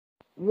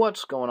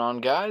What's going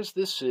on, guys?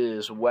 This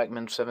is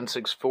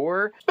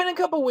Weckman764. It's been a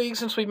couple weeks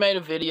since we made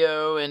a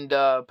video and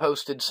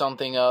posted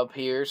something up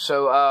here,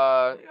 so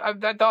I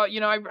thought,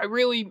 I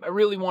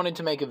really wanted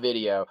to make a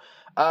video.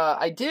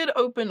 I did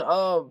open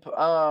up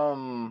a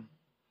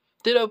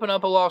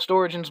Lost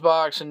Origins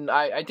box, and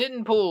I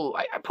pulled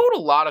a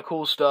lot of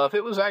cool stuff.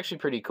 It was actually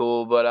pretty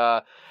cool,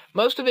 but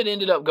most of it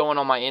ended up going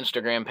on my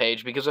Instagram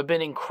page because I've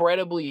been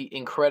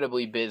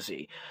incredibly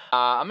busy.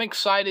 I'm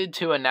excited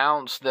to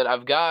announce that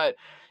I've got...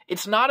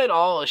 It's not at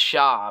all a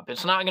shop.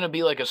 It's not going to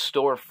be like a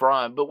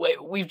storefront, but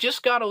we've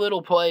just got a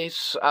little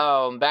place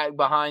back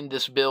behind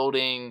this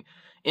building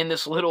in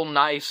this little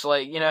nice,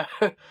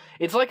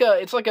 it's like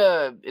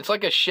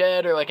a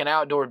shed or like an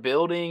outdoor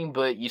building,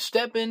 but you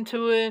step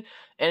into it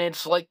and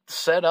it's like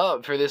set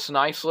up for this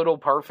nice little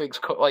perfect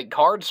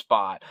card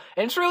spot.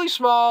 And it's really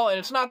small and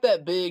it's not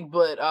that big,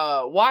 but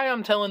why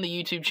I'm telling the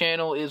YouTube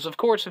channel is, of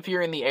course, if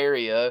you're in the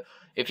area,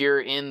 if you're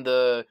in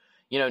the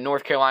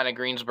North Carolina,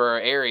 Greensboro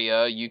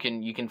area, you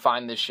can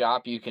find this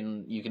shop. You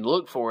can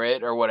look for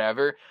it or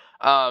whatever,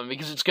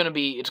 because it's gonna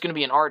be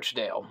in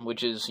Archdale,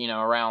 which is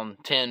around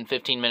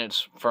 10-15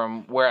 minutes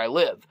from where I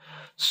live.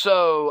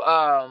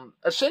 So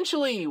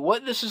essentially,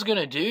 what this is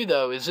gonna do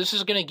though is this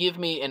is gonna give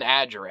me an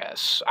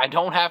address. I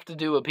don't have to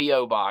do a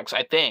PO box,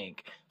 I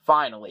think,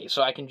 finally,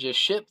 so I can just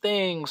ship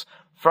things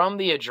from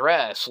the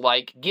address,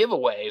 like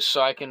giveaways,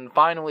 so I can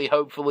finally,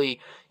 hopefully,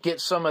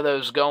 get some of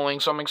those going.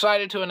 So I'm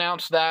excited to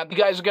announce that. You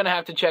guys are going to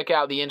have to check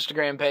out the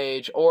Instagram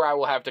page, or I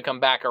will have to come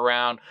back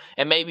around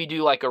and maybe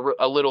do like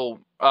a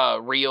little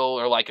reel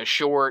or like a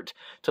short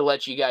to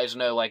let you guys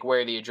know like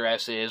where the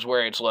address is,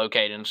 where it's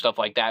located and stuff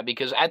like that,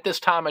 because at this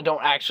time I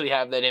don't actually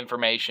have that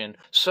information.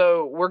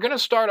 So we're going to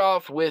start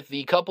off with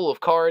the couple of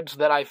cards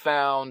that I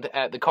found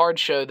at the card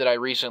show that I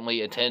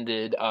recently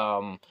attended.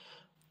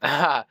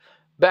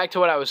 Back to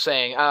what I was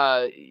saying,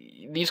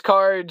 these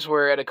cards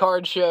were at a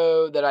card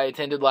show that I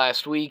attended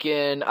last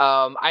weekend.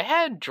 I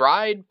had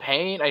dried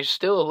paint. I'm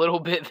still a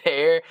little bit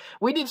there.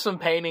 We did some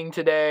painting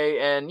today,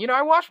 and,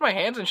 I washed my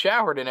hands and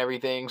showered and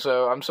everything,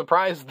 so I'm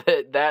surprised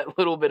that that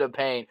little bit of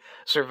paint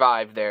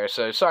survived there,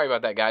 so sorry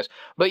about that, guys.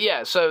 But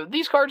yeah, so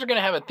these cards are going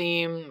to have a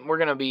theme. We're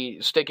going to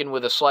be sticking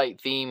with a slight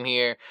theme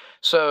here.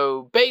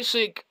 So,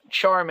 basic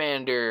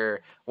Charmander.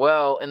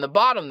 Well, in the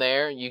bottom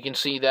there, you can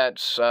see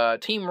that's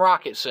Team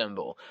Rocket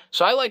symbol.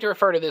 So I like to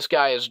refer to this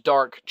guy as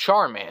Dark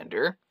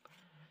Charmander.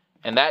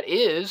 And that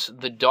is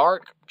the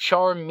Dark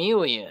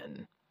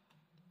Charmeleon.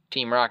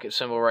 Team Rocket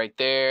symbol right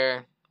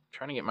there.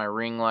 Trying to get my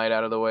ring light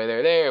out of the way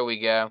there. There we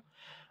go.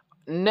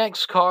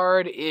 Next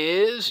card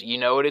is, you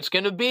know what it's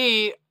going to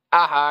be.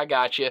 Aha,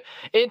 gotcha.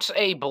 It's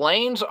a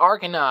Blaine's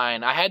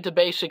Arcanine. I had to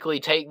basically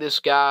take this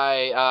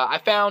guy.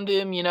 I found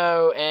him,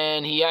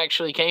 and he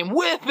actually came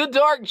with the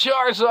Dark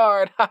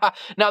Charizard.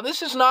 Now,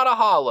 this is not a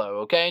holo,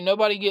 okay?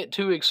 Nobody get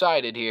too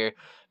excited here,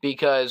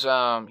 because,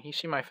 you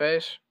see my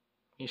face?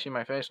 You see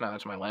my face? No,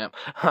 that's my lamp.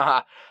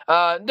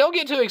 Don't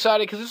get too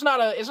excited, because it's not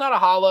a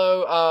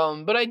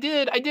holo, but I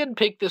did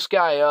pick this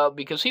guy up,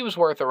 because he was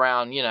worth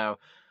around,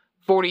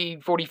 40,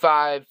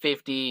 45,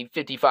 50,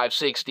 55,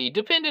 60,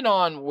 depending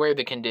on where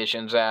the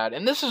condition's at.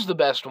 And this is the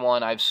best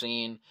one I've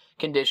seen,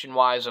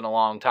 condition-wise, in a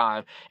long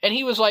time. And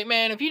he was like,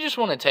 man, if you just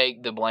want to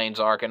take the Blaine's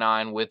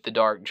Arcanine with the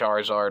Dark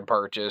Charizard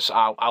purchase,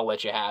 I'll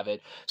let you have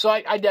it. So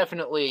I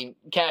definitely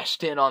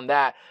cashed in on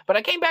that. But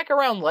I came back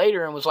around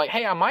later and was like,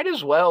 hey, I might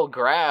as well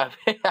grab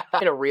I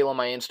did a reel on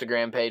my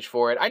Instagram page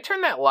for it. I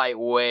turned that light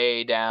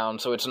way down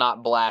so it's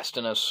not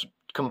blasting us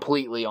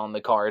completely on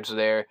the cards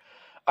there.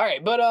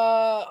 Alright,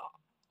 but,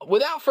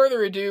 without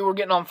further ado, we're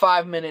getting on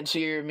 5 minutes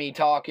here, me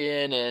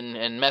talking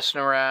and messing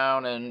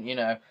around, and,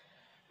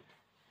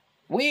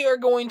 we are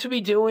going to be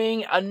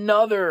doing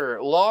another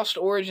Lost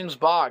Origins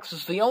box.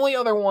 This is the only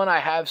other one I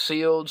have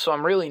sealed, so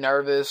I'm really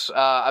nervous.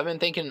 I've been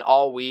thinking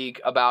all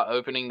week about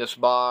opening this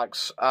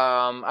box.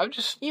 I've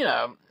just,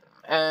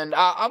 and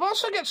I've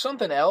also got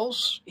something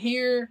else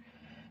here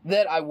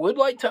that I would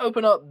like to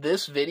open up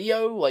this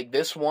video, like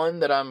this one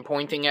that I'm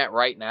pointing at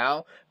right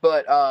now,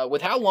 but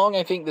with how long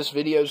I think this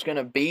video is going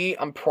to be,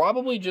 I'm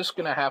probably just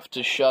going to have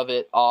to shove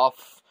it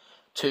off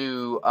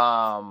to,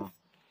 the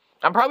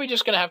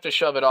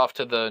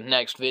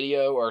next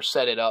video, or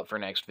set it up for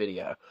next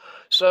video.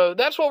 So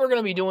that's what we're going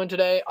to be doing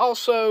today.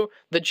 Also,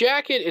 the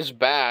jacket is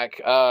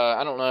back.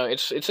 I don't know,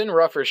 it's in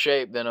rougher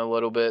shape than a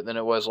little bit than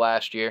it was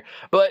last year,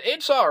 but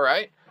it's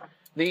alright.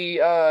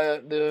 The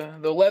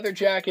leather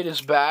jacket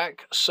is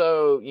back,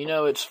 so,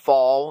 it's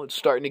fall. It's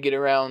starting to get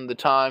around the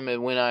time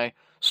of when I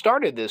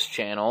started this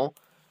channel.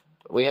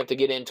 We have to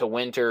get into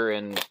winter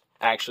and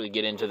actually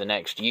get into the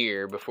next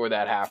year before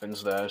that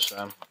happens, though,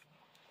 so.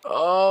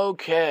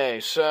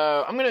 Okay,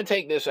 so I'm going to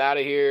take this out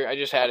of here. I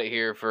just had it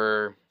here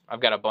I've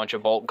got a bunch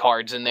of bulk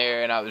cards in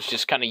there, and I was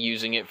just kind of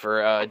using it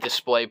for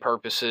display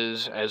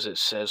purposes, as it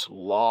says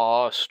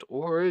Lost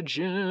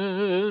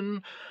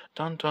Origin.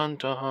 Dun dun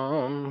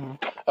dun.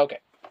 Okay.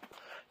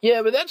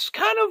 Yeah, but that's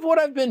kind of what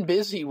I've been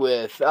busy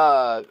with.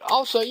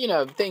 Also,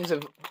 things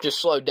have just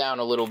slowed down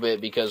a little bit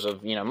because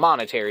of,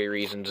 monetary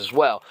reasons as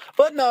well.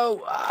 But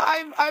no,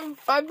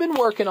 I've been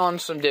working on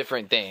some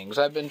different things.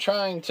 I've been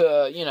trying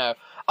to,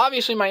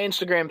 obviously my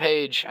Instagram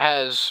page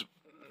has,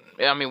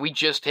 we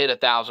just hit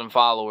 1,000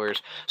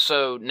 followers.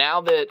 So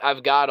now that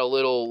I've got a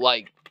little,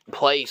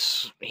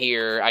 place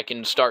here I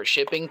can start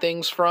shipping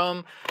things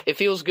from, it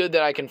feels good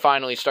that I can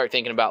finally start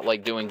thinking about,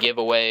 doing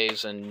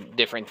giveaways and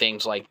different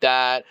things like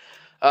that.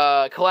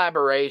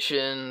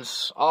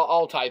 Collaborations,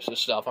 all types of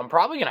stuff. I'm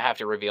probably going to have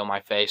to reveal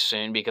my face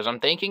soon because I'm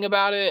thinking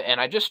about it,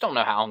 and I just don't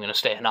know how I'm going to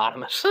stay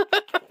anonymous.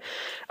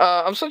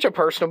 I'm such a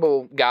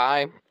personable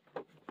guy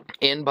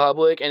in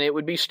public, and it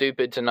would be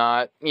stupid to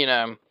not,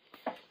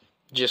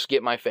 just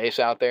get my face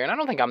out there. And I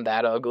don't think I'm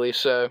that ugly,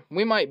 so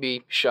we might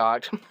be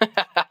shocked.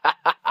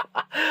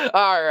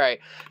 Alright,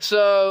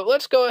 so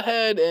let's go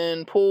ahead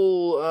and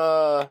pull,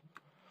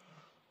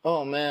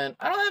 oh man,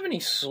 I don't have any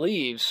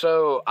sleeves,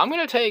 so I'm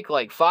going to take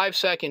 5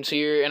 seconds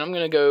here, and I'm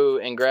going to go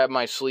and grab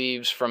my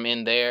sleeves from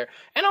in there,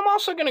 and I'm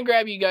also going to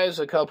grab you guys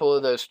a couple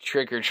of those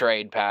Trick or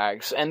Trade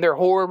packs, and they're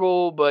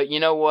horrible, but you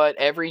know what,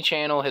 every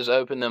channel has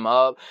opened them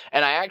up,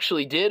 and I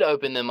actually did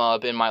open them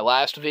up in my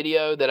last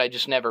video that I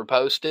just never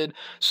posted,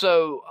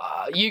 so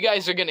you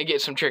guys are going to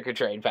get some Trick or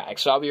Trade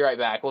packs, so I'll be right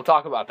back, we'll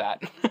talk about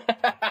that.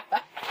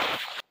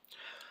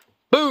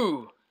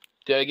 Boo!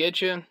 Did I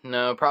get you?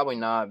 No, probably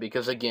not,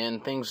 because again,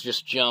 things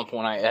just jump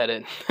when I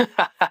edit.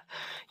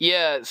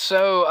 Yeah,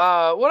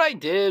 so, what I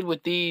did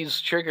with these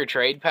Trick or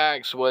Trade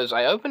packs was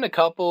I opened a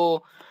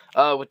couple,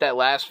 with that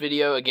last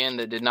video, again,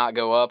 that did not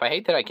go up. I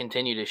hate that I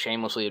continue to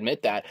shamelessly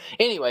admit that.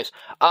 Anyways,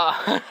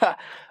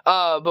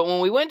 but when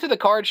we went to the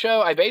card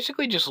show, I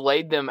basically just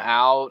laid them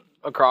out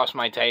across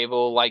my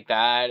table like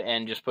that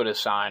and just put a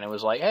sign. It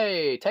was like,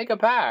 hey, take a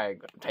pack,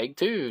 take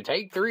 2,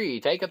 take 3,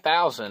 take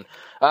 1,000.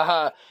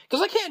 Because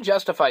I can't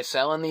justify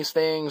selling these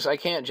things. I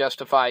can't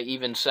justify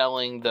even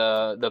selling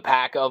the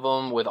pack of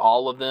them with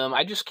all of them.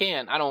 I just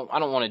can't. I don't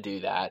want to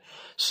do that.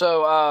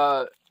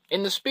 So,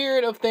 in the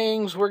spirit of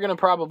things, we're going to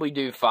probably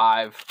do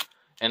 5.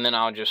 And then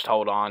I'll just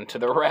hold on to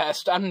the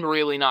rest. I'm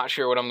really not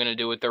sure what I'm going to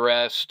do with the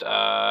rest.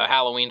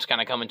 Halloween's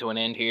kind of coming to an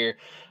end here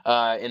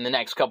in the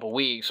next couple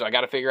weeks, so I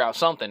got to figure out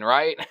something,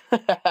 right?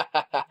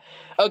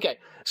 Okay,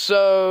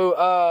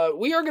 so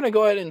we are going to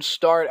go ahead and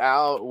start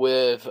out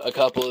with a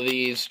couple of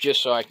these,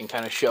 just so I can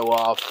kind of show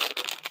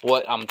off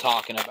what I'm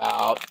talking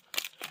about.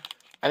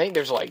 I think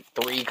there's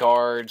 3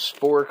 cards,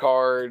 4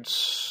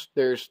 cards.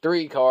 There's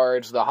 3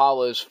 cards. The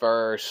holo's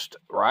first,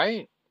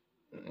 right?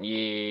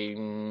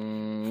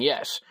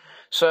 Yes.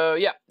 So,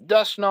 yeah,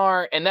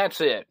 Dusknar, and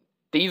that's it.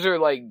 These are,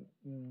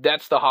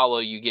 that's the holo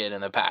you get in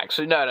the pack.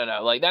 So,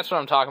 no. That's what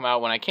I'm talking about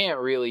when I can't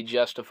really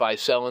justify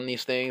selling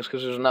these things,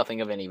 because there's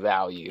nothing of any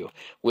value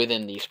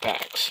within these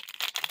packs.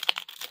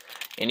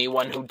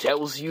 Anyone who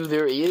tells you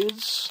there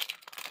is,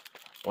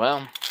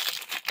 well,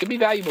 could be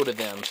valuable to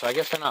them, so I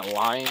guess they're not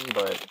lying,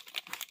 but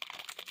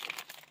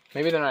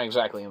maybe they're not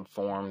exactly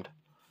informed.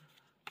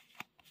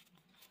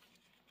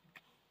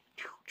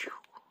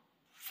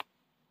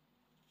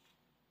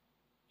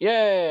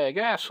 Yeah,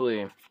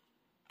 Ghastly.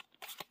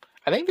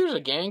 I think there's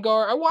a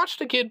Gengar. I watched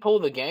a kid pull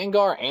the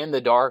Gengar and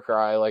the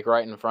Darkrai,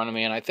 right in front of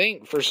me, and I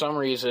think, for some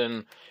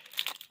reason,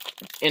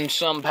 in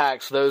some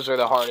packs, those are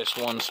the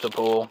hardest ones to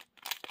pull.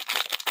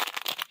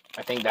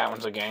 I think that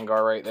one's a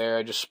Gengar right there.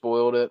 I just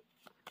spoiled it.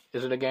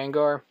 Is it a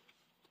Gengar?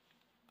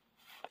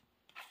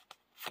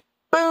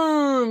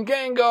 Boom!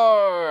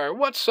 Gengar!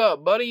 What's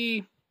up,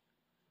 buddy?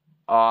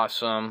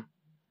 Awesome.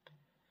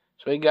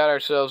 So we got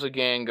ourselves a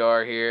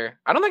Gengar here.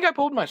 I don't think I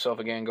pulled myself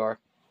a Gengar.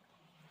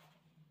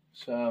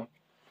 So,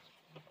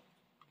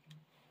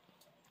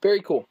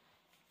 very cool.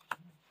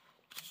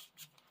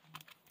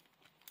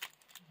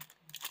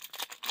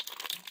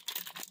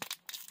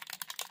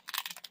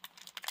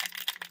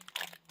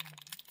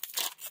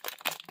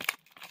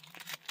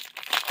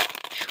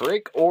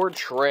 Trick or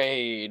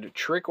Trade.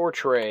 Trick or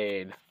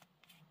Trade.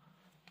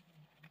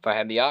 If I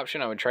had the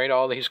option, I would trade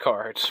all these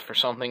cards for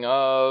something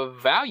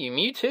of value.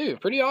 Me too.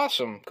 Pretty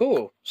awesome.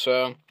 Cool.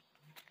 So,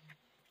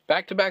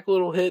 back-to-back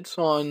little hits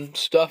on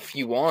stuff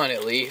you want,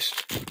 at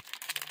least.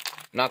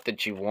 Not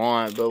that you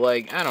want, but,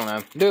 I don't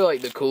know. They're,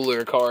 the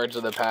cooler cards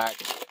of the pack.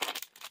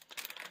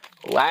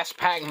 Last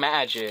pack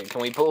magic.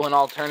 Can we pull an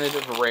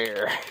alternative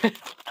rare?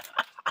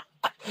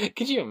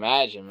 Could you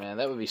imagine, man?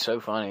 That would be so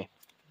funny.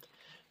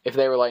 If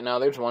they were like, no,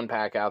 there's one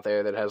pack out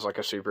there that has,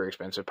 a super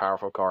expensive,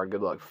 powerful card. Good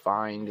luck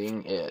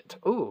finding it.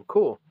 Ooh,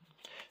 cool.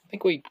 I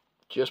think we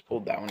just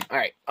pulled that one.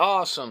 Alright,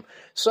 awesome.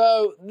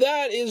 So,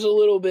 that is a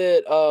little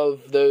bit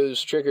of those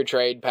Trick or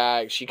Trade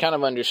packs. You kind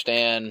of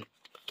understand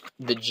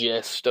the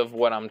gist of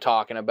what I'm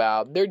talking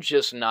about. They're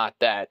just not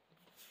that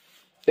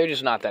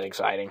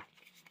exciting.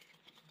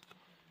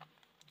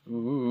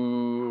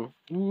 Ooh,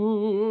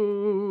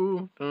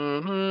 ooh,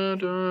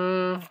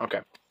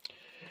 okay.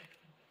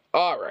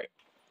 Alright.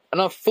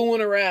 Enough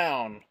fooling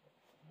around.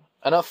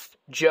 Enough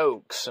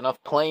jokes.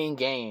 Enough playing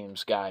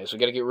games, guys. We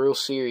gotta get real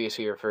serious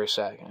here for a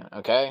second,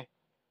 okay?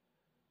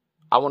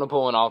 I want to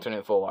pull an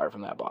alternate full art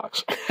from that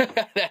box.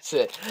 That's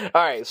it.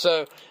 All right,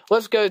 so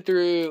let's go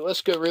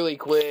really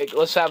quick.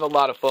 Let's have a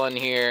lot of fun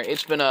here.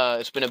 It's been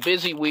a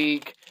busy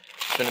week.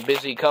 It's been a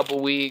busy couple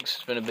weeks.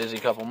 It's been a busy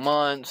couple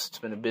months. It's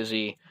been a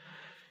busy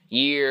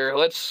year.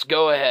 Let's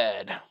go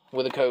ahead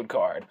with a code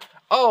card.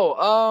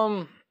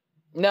 Oh,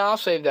 no, I'll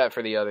save that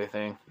for the other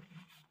thing.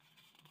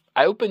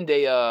 I opened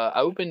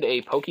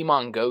a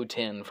Pokemon Go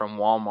tin from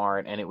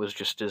Walmart, and it was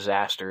just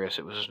disastrous.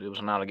 It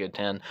was not a good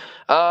tin.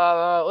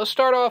 Let's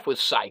start off with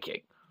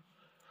Psychic.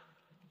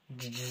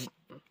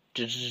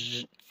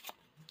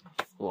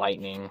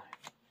 Lightning.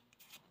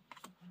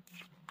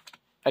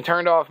 I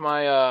turned off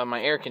my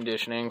my air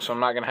conditioning, so I'm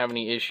not gonna have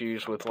any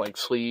issues with like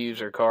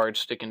sleeves or cards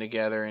sticking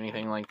together or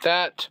anything like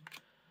that.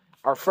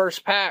 Our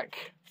first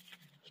pack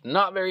is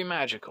not very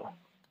magical.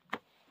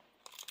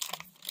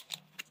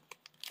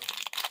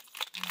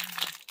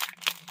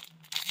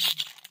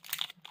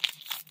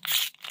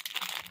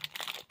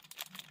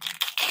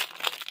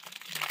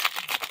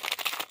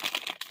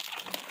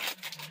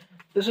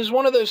 This is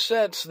one of those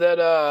sets that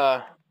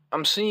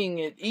I'm seeing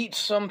it eat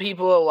some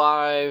people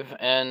alive,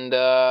 and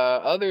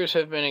others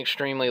have been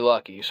extremely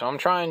lucky. So I'm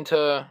trying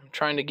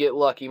to get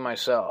lucky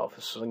myself.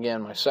 This is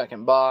again my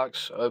second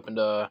box. I opened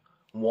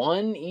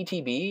one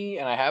ETB,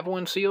 and I have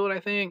one sealed, I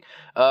think.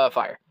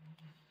 Fire.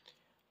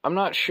 I'm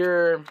not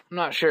sure,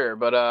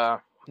 but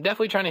I'm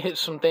definitely trying to hit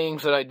some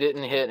things that I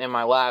didn't hit in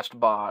my last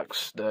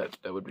box. That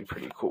would be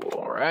pretty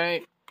cool,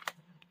 right?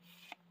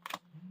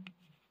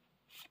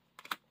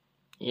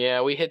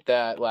 Yeah, we hit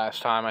that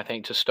last time, I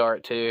think, to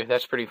start, too.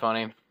 That's pretty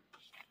funny.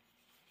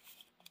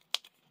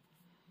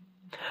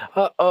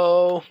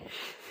 Uh-oh.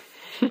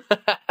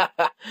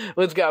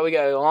 We got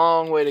a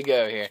long way to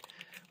go here.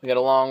 We got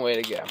a long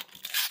way to go.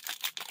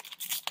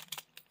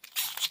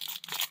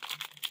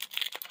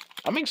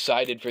 I'm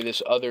excited for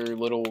this other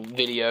little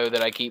video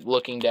that I keep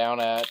looking down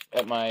at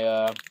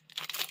my,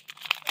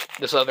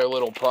 this other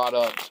little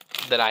product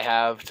that I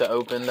have to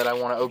open, that I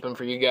want to open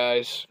for you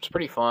guys. It's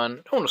pretty fun. I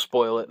don't want to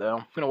spoil it, though.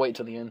 I'm going to wait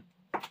till the end.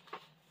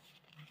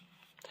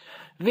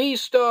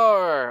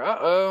 V-Star!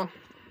 Uh-oh.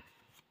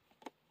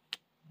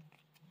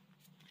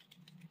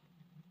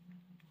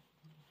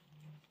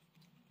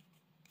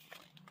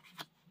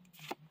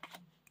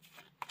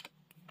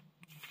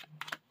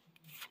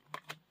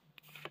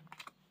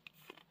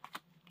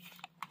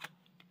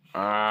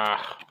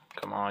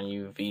 Come on,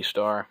 you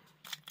V-Star.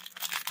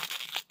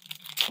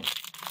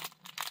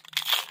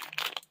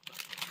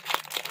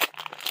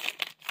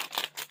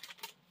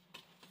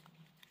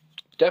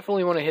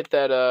 Definitely want to hit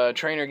that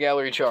Trainer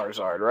Gallery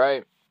Charizard,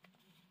 right?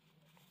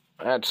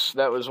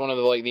 That was one of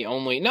the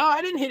only... No,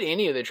 I didn't hit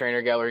any of the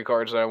Trainer Gallery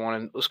cards that I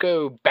wanted. Let's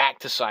go back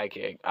to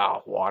Psychic.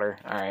 Oh, water.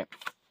 Alright.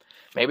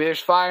 Maybe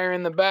there's fire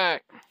in the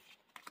back.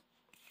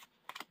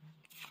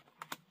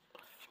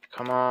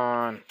 Come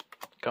on.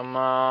 Come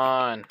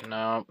on.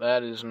 No,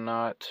 that is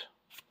not...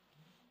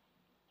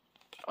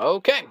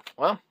 Okay,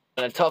 well,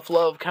 a tough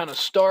love kind of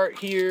start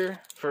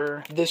here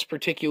for this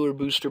particular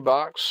booster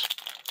box.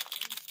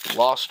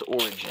 Lost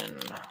Origin.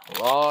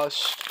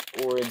 Lost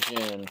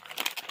Origin.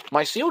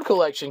 My sealed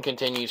collection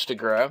continues to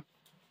grow.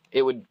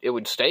 It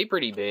would stay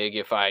pretty big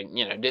if I,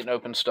 didn't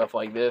open stuff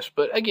like this.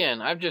 But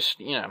again, I've just,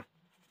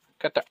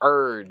 got the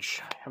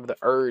urge. I have the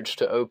urge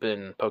to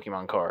open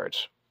Pokemon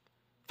cards.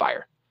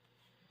 Fire.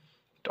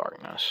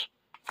 Darkness.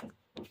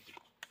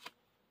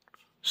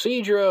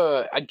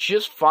 Seadra. I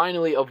just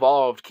finally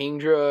evolved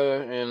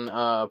Kingdra in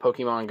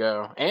Pokemon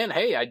Go. And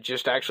hey, I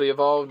just actually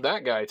evolved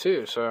that guy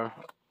too. So,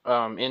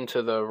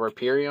 into the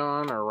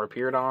Rhyperion or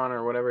Rhyperiodon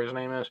or whatever his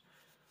name is.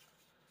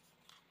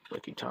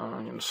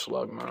 Lickitung and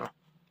Slugma.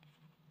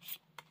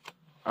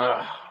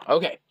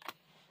 Okay.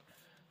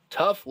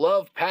 Tough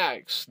Love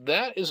packs.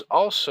 That is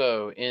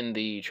also in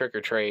the Trick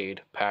or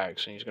Trade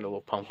packs. And he's got a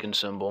little pumpkin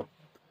symbol.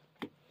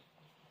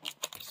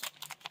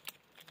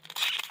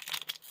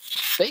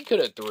 They could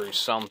have threw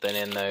something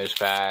in those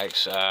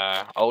packs.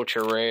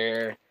 Ultra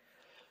rare.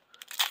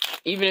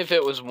 Even if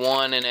it was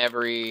one in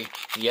every,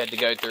 you had to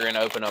go through and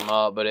open them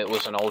up, but it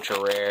was an ultra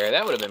rare.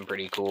 That would have been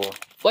pretty cool.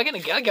 Like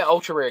an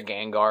ultra rare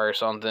Gengar or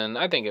something.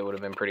 I think it would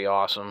have been pretty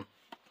awesome.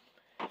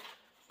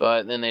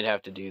 But then they'd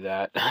have to do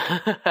that.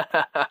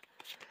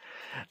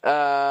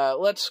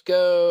 Let's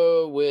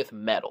go with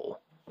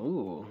Metal.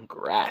 Ooh,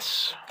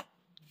 Grass.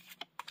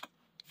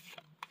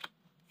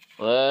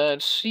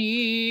 Let's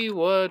see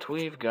what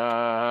we've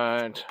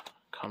got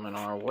coming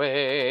our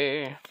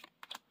way.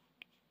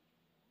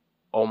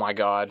 Oh my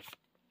god.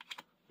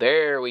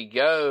 There we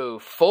go.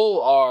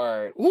 Full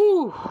art.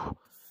 Woo!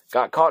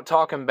 Got caught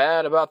talking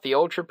bad about the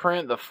Ultra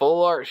Print. The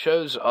full art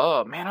shows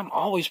up. Man, I'm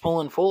always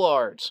pulling full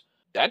arts.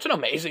 That's an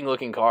amazing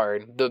looking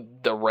card.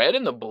 The red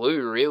and the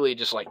blue really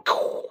just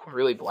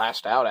really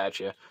blast out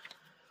at you.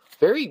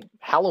 Very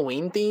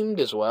Halloween themed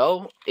as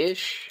well.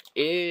 Ish.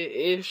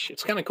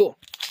 It's kind of cool.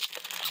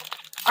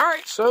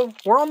 Alright, so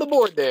we're on the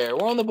board there.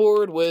 We're on the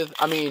board with,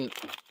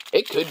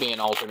 it could be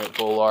an alternate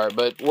full art,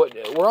 but what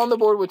we're on the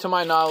board with, to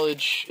my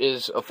knowledge,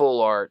 is a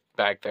full art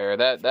back there.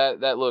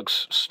 That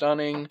looks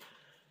stunning.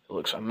 It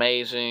looks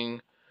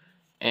amazing.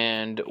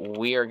 And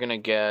we are going to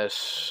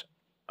guess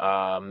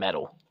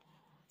metal.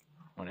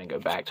 I'm going to go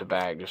back to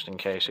back just in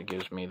case it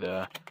gives me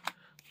the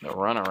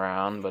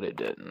runaround, but it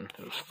didn't.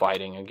 It was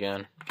fighting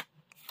again.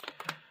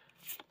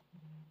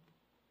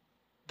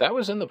 That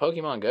was in the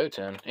Pokemon Go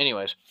 10.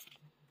 Anyways.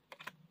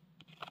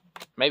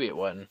 Maybe it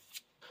wasn't.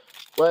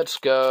 Let's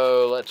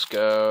go, let's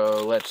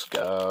go, let's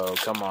go.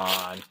 Come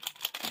on.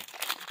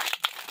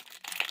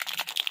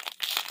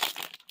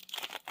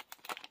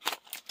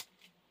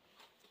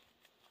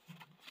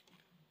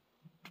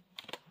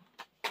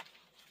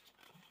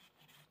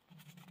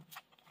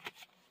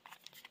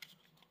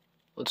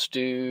 Let's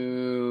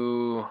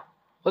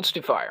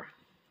do fire.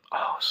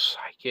 Oh,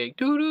 psychic.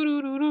 Doo doo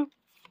doo doo doo.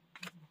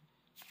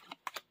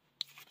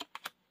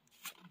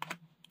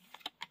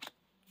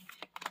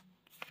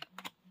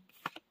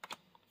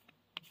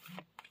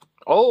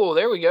 Oh,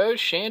 there we go.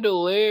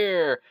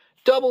 Chandelier.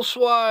 Double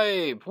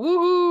swipe.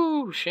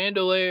 Woohoo!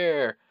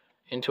 Chandelier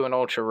into an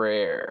ultra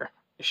rare.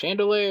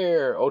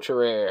 Chandelier, ultra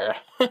rare.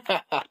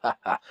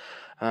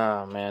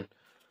 Oh, man.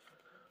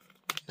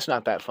 It's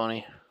not that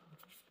funny.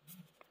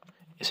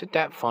 Is it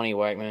that funny,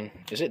 Wackman?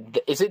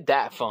 Is it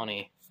that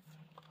funny?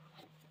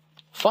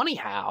 Funny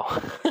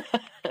how?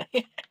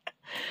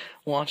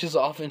 Launches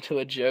off into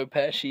a Joe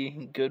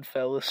Pesci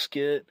Goodfellas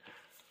skit.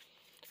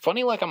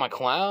 Funny like I'm a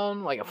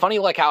clown? Like funny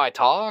like how I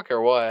talk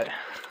or what?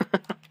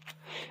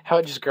 How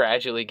it just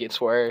gradually gets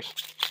worse.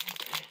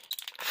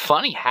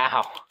 Funny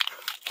how?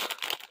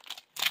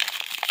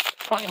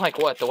 Funny like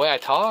what? The way I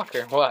talk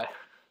or what?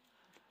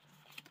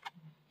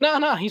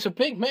 No, he's a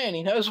big man.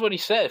 He knows what he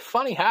said.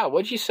 Funny how?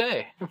 What'd you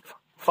say?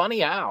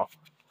 Funny how?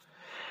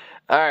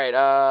 Alright,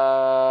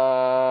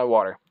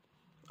 water.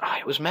 Oh,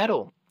 it was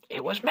metal.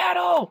 It was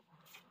metal!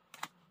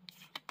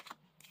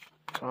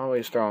 It's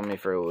always throwing me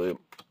for a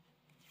loop.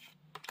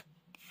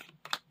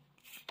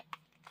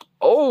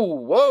 Oh,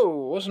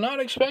 whoa, was not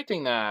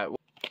expecting that.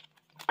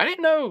 I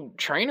didn't know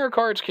trainer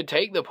cards could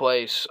take the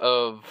place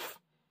of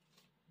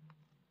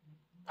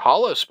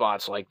hollow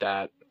spots like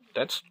that.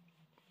 It's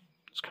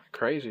kind of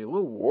crazy. A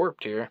little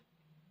warped here.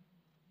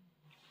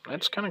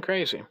 That's kind of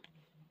crazy.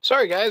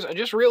 Sorry guys, I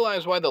just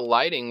realized why the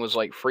lighting was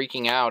like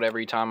freaking out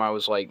every time I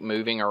was like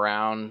moving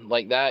around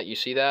like that. You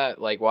see that?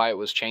 Like why it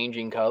was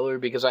changing color?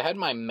 Because I had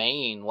my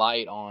main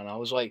light on. I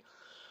was like,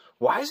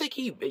 why does it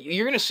keep...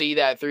 You're going to see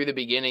that through the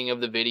beginning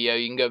of the video.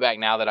 You can go back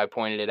now that I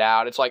pointed it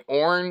out. It's like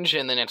orange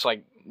and then it's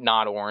like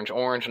not orange.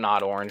 Orange,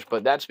 not orange.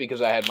 But that's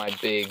because I had my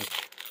big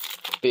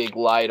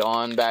light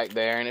on back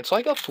there. And it's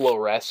like a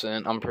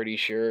fluorescent, I'm pretty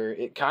sure.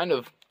 It kind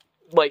of...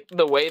 Like,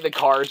 the way the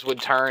cards would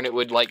turn, it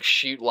would, like,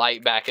 shoot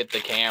light back at the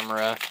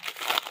camera.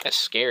 That's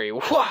scary.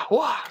 Wah,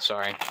 wah.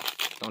 Sorry.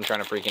 I'm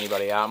trying to freak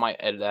anybody out. I might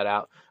edit that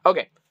out.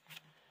 Okay.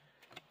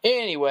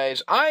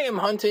 Anyways, I am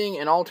hunting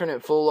an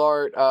alternate full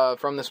art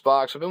from this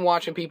box. I've been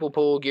watching people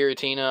pull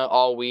Giratina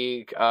all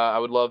week. I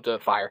would love to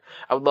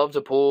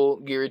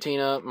pull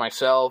Giratina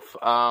myself.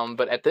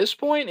 But at this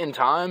point in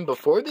time,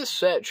 before this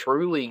set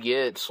truly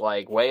gets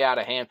like way out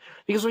of hand,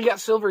 because we got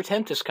Silver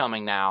Tempest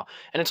coming now,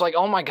 and it's like,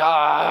 oh my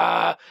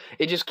god,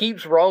 it just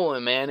keeps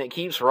rolling, man. It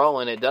keeps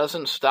rolling. It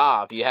doesn't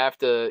stop. You have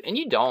to, and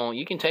you don't.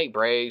 You can take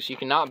breaks. You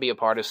can not be a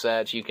part of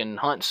sets. You can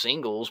hunt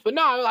singles. But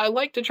no, I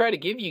like to try to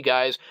give you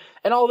guys.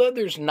 And although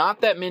there's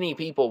not that many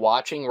people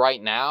watching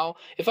right now,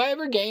 if I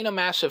ever gain a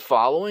massive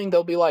following,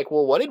 they'll be like,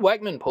 well, what did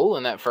Wackman pull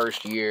in that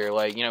first year?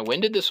 Like, you know,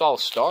 when did this all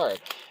start?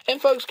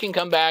 And folks can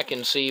come back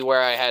and see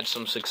where I had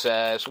some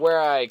success, where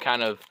I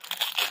kind of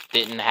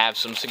didn't have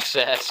some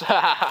success,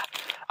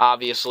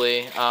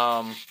 obviously.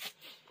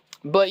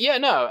 But yeah,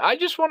 no, I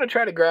just want to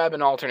try to grab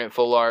an alternate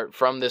full art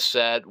from this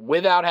set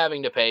without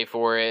having to pay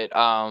for it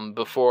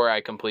before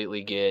I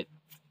completely get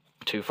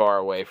too far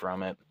away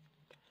from it.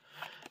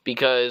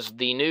 Because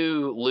the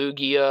new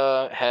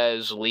Lugia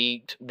has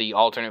leaked, the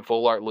alternate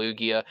full art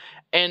Lugia,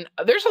 and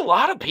there's a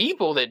lot of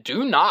people that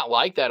do not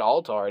like that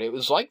alt art. It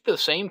was like the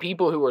same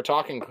people who were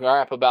talking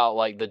crap about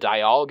like the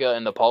Dialga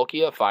and the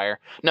Palkia Fire.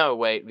 No,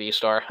 wait,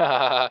 V-Star.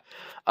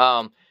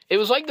 It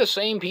was like the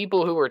same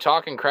people who were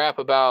talking crap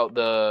about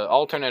the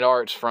alternate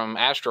arts from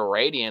Astral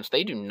Radiance.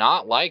 They do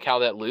not like how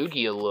that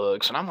Lugia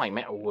looks, and I'm like,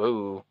 man,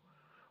 whoa.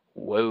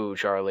 Whoa,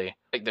 Charlie.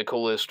 Like the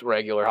coolest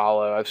regular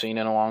holo I've seen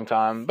in a long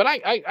time. But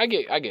I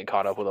get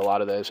caught up with a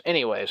lot of those.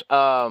 Anyways,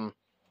 but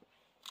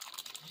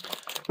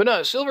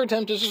no, Silver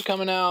Tempest is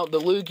coming out. The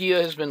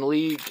Lugia has been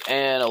leaked,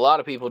 and a lot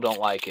of people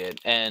don't like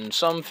it. And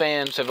some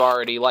fans have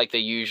already, like they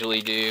usually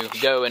do,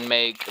 go and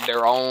make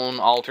their own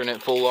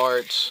alternate full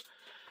arts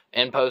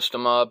and post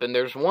them up. And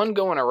there's one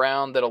going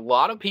around that a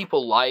lot of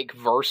people like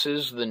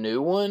versus the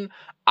new one.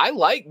 I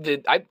like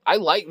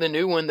the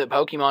new one that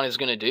Pokemon is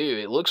going to do.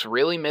 It looks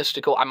really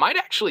mystical. I might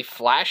actually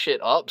flash it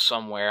up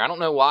somewhere. I don't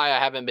know why I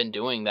haven't been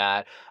doing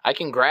that. I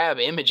can grab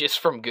images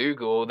from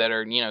Google that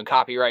are, you know,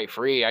 copyright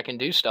free. I can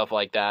do stuff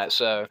like that.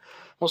 So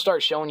we'll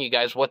start showing you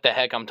guys what the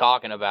heck I'm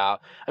talking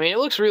about. I mean, it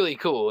looks really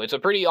cool. It's a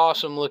pretty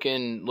awesome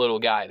looking little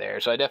guy there.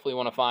 So I definitely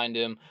want to find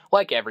him,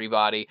 like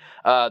everybody.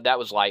 That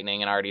was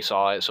lightning and I already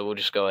saw it. So we'll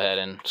just go ahead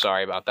and,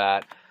 sorry about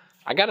that.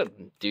 I gotta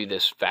do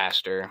this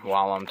faster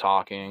while I'm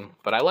talking,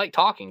 but I like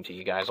talking to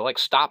you guys. I like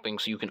stopping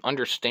so you can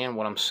understand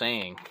what I'm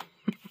saying.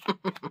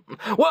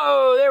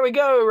 Whoa, there we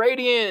go,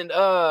 Radiant,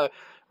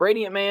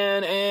 Radiant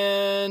Man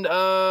and,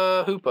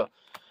 Hoopa.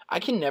 I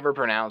can never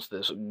pronounce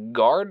this.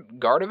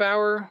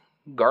 Gardevoir?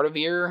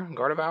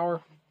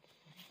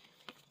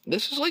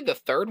 This is like the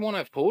third one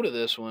I've pulled of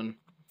this one.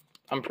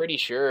 I'm pretty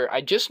sure.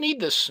 I just need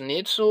the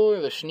Schnitzel or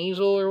the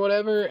Schneasel or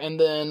whatever, and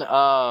then,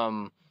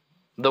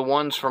 the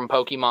ones from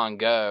Pokemon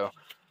Go.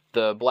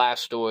 The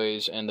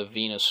Blastoise and the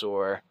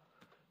Venusaur,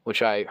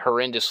 which I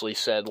horrendously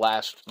said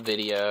last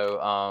video.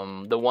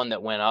 The one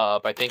that went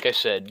up, I think I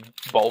said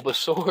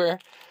Bulbasaur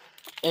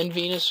and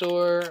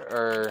Venusaur,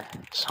 or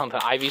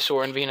something,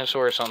 Ivysaur and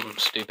Venusaur, or something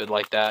stupid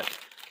like that.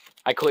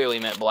 I clearly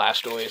meant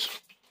Blastoise.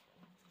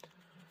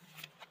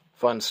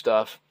 Fun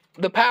stuff.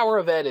 The power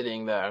of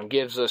editing, though,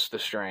 gives us the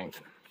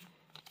strength.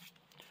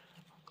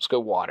 Let's go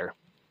water.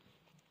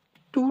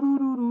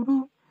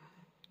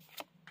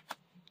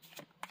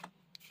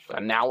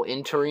 Now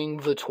entering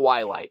the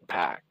Twilight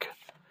Pack.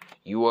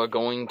 You are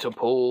going to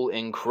pull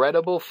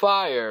incredible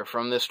fire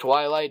from this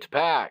Twilight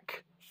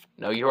Pack.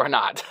 No, you are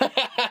not.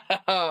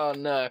 Oh,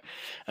 no.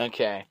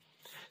 Okay.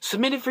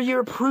 Submitted for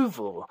your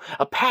approval.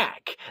 A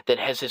pack that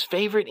has his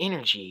favorite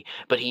energy,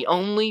 but he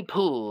only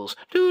pulls.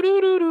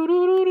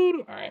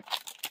 Alright.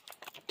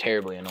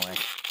 Terribly annoying.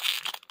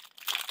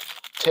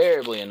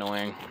 Terribly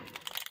annoying.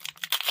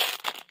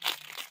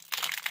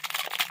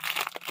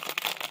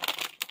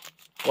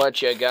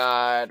 What you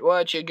got?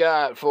 What you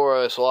got for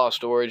us,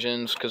 Lost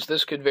Origins? Because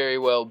this could very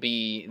well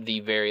be the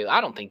very... I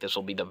don't think this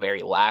will be the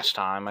very last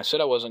time. I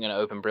said I wasn't going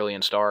to open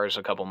Brilliant Stars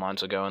a couple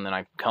months ago, and then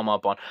I come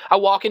up on... I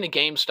walk into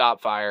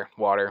GameStop,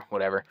 water,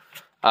 whatever.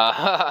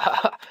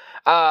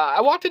 I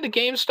walked into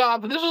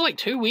GameStop, this was like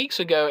 2 weeks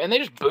ago, and they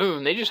just,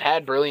 boom, they just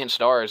had Brilliant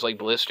Stars, like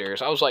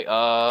blisters. I was like,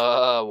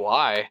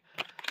 why?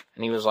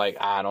 And he was like,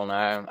 I don't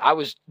know. I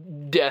was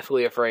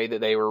deathly afraid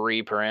that they were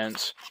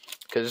reprints.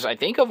 Because I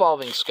think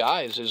Evolving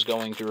Skies is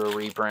going through a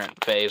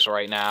reprint phase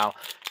right now,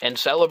 and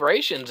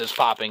Celebrations is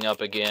popping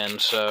up again.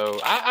 So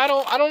I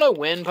don't know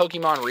when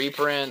Pokemon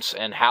reprints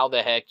and how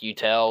the heck you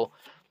tell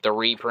the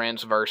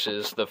reprints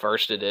versus the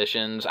first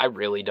editions. I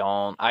really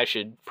don't. I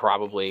should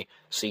probably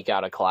seek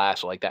out a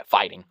class like that.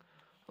 Fighting.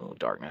 Oh,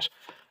 darkness.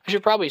 I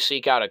should probably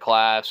seek out a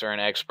class or an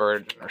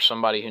expert or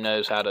somebody who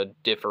knows how to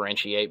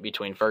differentiate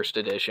between first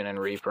edition and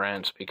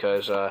reprints,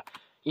 because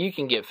you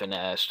can get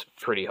finessed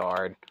pretty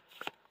hard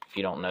if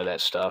you don't know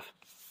that stuff.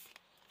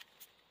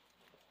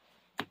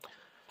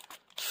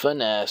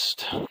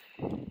 Finessed.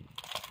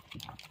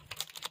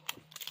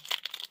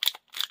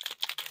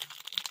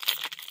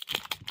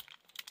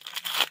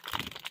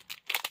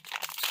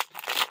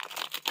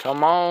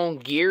 Come on,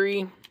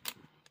 Geary.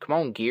 Come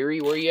on,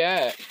 Geary. Where you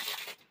at?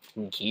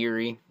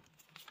 Geary. I'm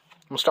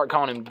gonna start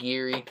calling him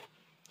Geary.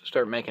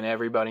 Start making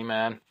everybody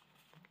mad.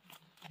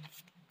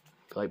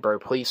 Like, bro,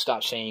 please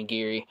stop saying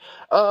Geary.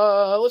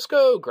 Let's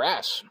go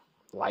grass.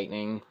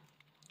 Lightning.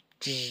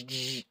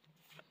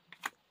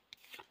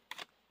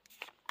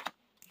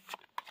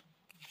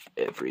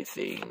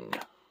 Everything.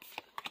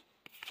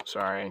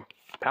 Sorry.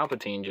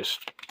 Palpatine just...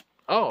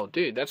 Oh,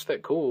 dude, that's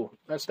that cool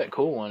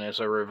one. It's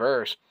a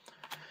reverse.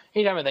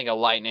 Anytime I think of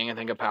lightning, I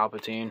think of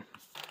Palpatine.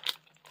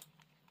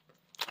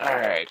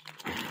 Alright.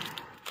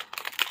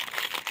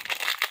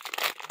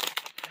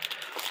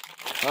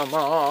 Come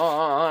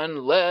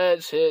on,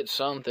 let's hit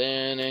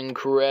something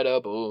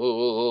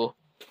incredible.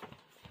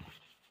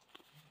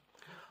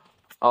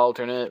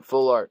 Alternate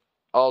full art.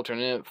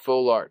 Alternate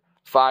full art.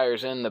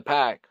 Fire's in the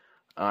pack.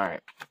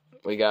 Alright.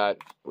 We got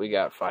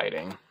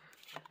fighting.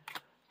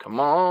 Come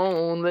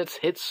on, let's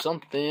hit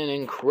something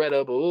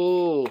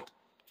incredible.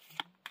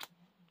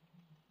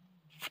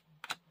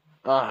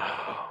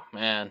 Oh,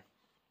 man.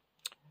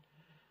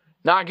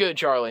 Not good,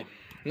 Charlie.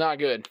 Not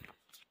good.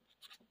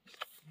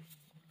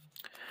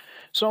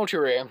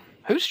 Sultry.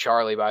 Who's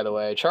Charlie, by the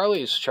way?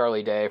 Charlie's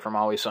Charlie Day from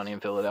Always Sunny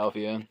in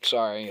Philadelphia.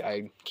 Sorry,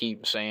 I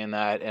keep saying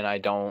that, and I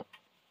don't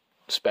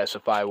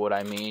specify what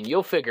I mean.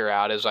 You'll figure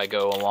out as I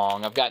go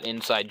along. I've got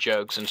inside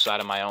jokes inside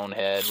of my own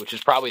head, which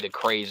is probably the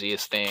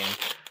craziest thing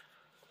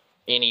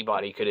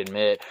anybody could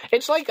admit.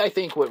 It's like, I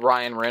think, what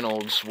Ryan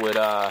Reynolds would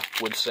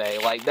say.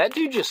 Like, that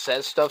dude just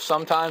says stuff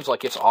sometimes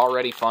like it's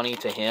already funny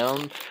to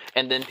him,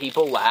 and then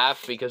people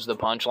laugh because the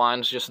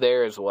punchline's just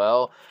there as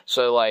well.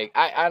 So, like,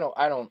 I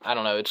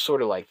don't know. It's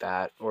sort of like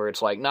that, where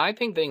it's like, no, I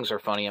think things are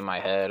funny in my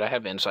head. I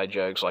have inside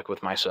jokes, like,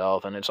 with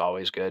myself, and it's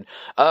always good.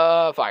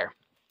 Fire.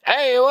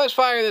 Hey, let's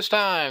fire this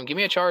time. Give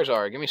me a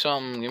Charizard. Give me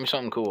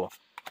something cool.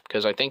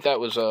 Because I think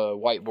that was a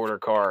white border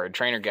card.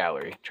 Trainer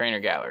Gallery. Trainer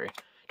Gallery.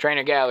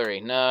 Trainer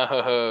Gallery.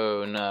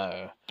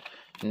 No.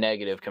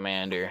 Negative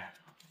Commander.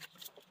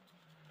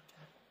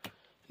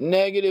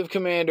 Negative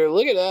Commander.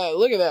 Look at that.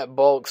 Look at that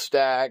bulk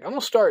stack. I'm going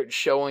to start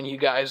showing you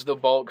guys the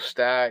bulk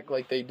stack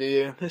like they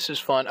do. This is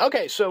fun.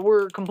 Okay, so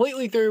we're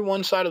completely through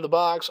one side of the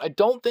box. I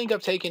don't think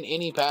I've taken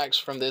any packs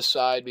from this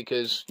side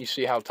because you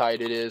see how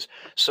tight it is.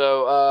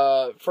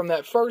 So, from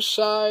that first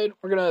side,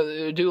 we're going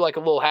to do like a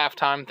little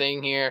halftime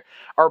thing here.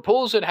 Our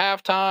pulls at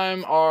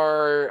halftime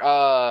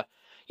are,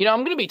 you know,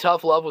 I'm going to be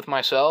tough love with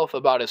myself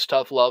about as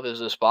tough love as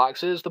this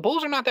box is. The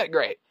pulls are not that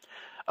great.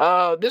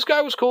 This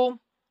guy was cool.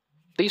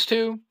 These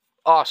two,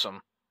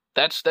 awesome.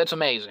 That's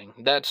amazing.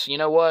 That's, you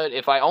know what,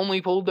 if I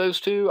only pulled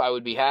those two, I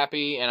would be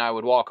happy and I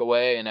would walk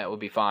away and that would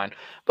be fine.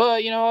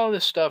 But, you know, all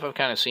this stuff I've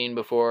kind of seen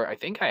before. I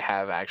think I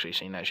have actually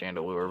seen that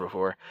Chandelure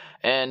before.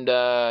 And,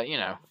 you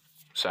know,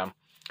 so.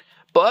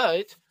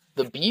 But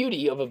the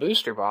beauty of a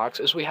booster box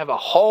is we have a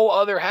whole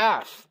other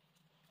half.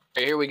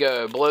 Here we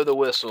go. Blow the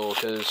whistle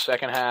because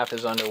second half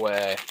is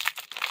underway.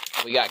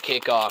 We got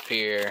kickoff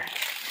here.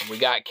 We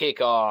got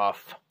kickoff.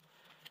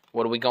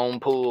 What are we going to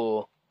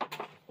pull?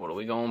 What are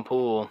we going to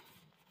pull?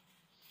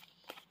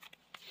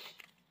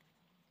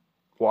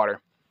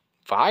 Water.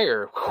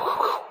 Fire.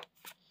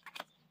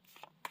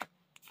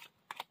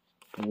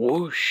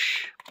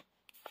 Whoosh.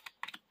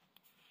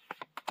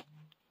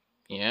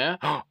 Yeah.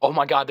 Oh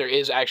my God, there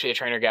is actually a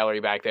trainer gallery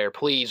back there.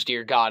 Please,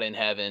 dear God in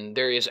heaven.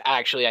 There is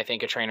actually, I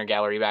think, a trainer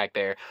gallery back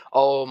there.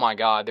 Oh my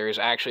God, there is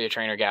actually a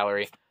trainer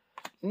gallery.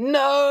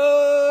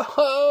 No!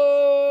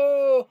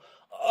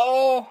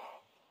 Oh.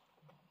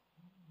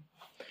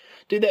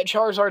 Dude, that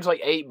Charizard's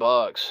like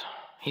 $8.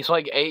 He's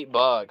like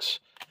 $8.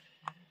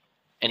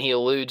 And he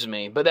eludes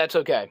me. But that's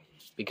okay.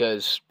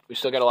 Because we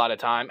still got a lot of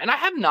time. And I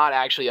have not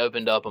actually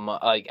opened up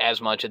like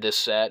as much of this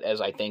set as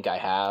I think I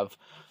have.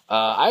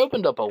 I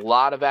opened up a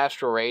lot of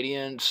Astral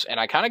Radiance. And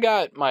I kind of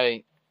got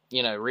my,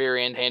 you know, rear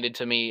end handed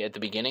to me at the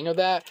beginning of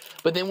that.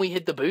 But then we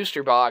hit the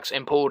booster box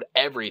and pulled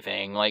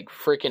everything. Like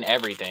freaking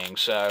everything.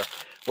 So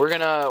we're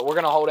gonna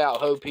hold out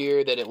hope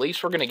here that at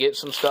least we're gonna get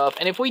some stuff.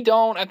 And if we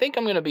don't, I think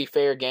I'm gonna be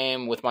fair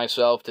game with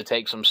myself to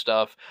take some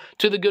stuff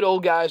to the good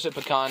old guys at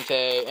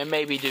Picante and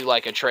maybe do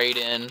like a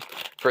trade-in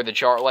for the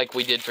like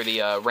we did for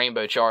the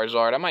Rainbow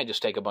Charizard. I might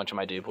just take a bunch of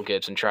my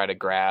duplicates and try to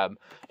grab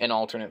an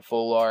alternate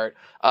full art.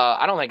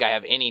 I don't think I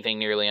have anything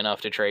nearly enough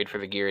to trade for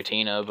the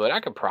Giratina, but I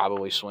could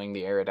probably swing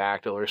the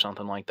Aerodactyl or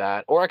something like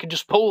that. Or I could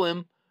just pull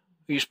him.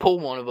 You just pull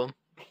one of them.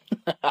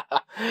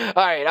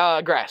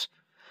 Alright, grass.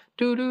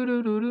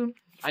 Do-do-do-do-do.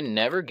 I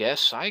never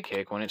guess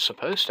Psychic when it's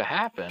supposed to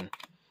happen.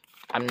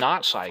 I'm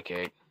not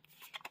Psychic.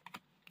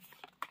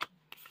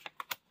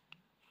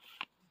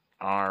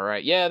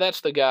 Alright, yeah, that's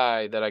the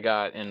guy that I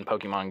got in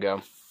Pokemon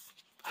Go.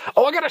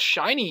 Oh, I got a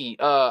shiny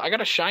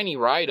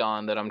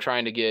Rhydon that I'm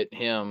trying to get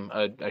him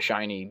a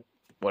shiny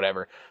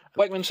whatever.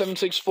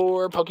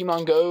 Blackman764,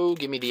 Pokemon Go,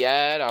 give me the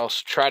ad. I'll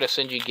try to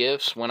send you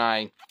gifts when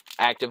I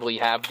actively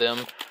have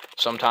them.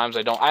 Sometimes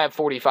I don't. I have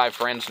 45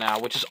 friends now,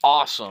 which is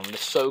awesome.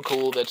 It's so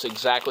cool. That's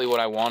exactly what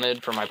I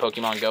wanted for my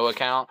Pokemon Go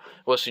account,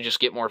 was to just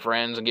get more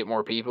friends and get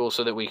more people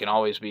so that we can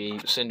always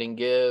be sending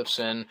gifts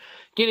and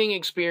getting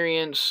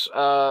experience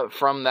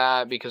from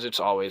that, because it's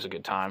always a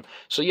good time.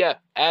 So yeah,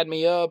 add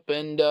me up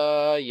and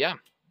yeah,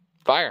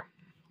 fire.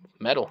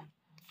 Metal.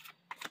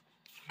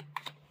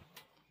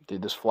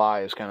 Dude, this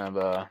fly is kind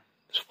of,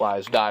 this fly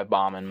is dive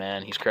bombing,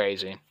 man. He's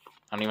crazy.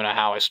 I don't even know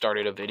how I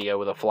started a video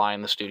with a fly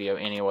in the studio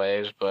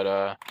anyways,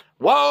 but,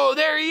 whoa,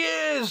 there he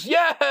is!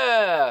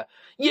 Yeah!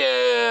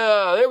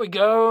 Yeah! There we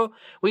go!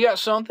 We got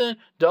something.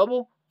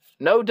 Double?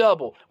 No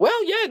double.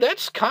 Well, yeah,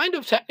 that's kind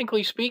of,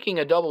 technically speaking,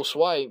 a double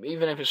swipe,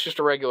 even if it's just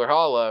a regular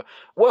holo.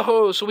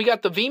 Whoa, so we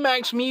got the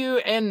VMAX Mew,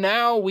 and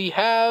now we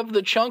have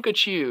the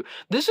Chunkachew.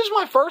 This is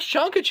my first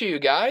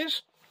Chunkachew,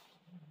 guys.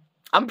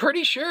 I'm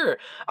pretty sure.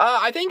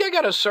 I think I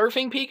got a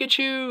Surfing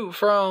Pikachu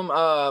from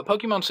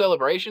Pokemon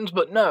Celebrations,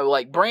 but no,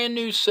 like brand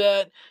new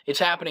set. It's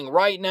happening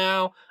right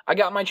now. I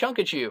got my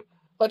Chunkachew.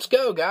 Let's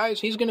go, guys.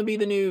 He's gonna be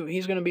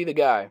the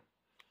guy.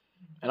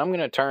 And I'm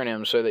gonna turn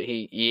him so that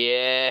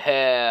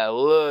yeah,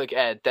 look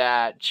at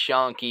that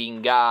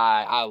chunking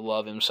guy. I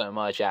love him so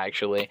much,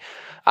 actually.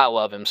 I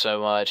love him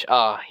so much.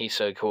 Oh, he's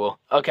so cool.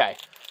 Okay.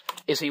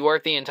 Is he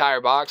worth the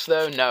entire box,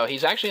 though? No,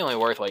 he's actually only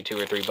worth like $2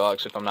 or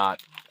 $3 if I'm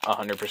not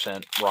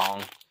 100%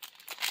 wrong.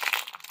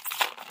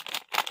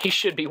 He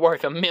should be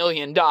worth $1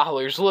 million.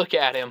 Look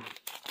at him.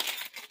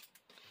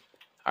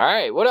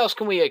 Alright, what else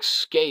can we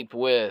escape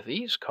with?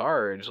 These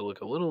cards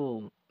look a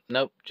little...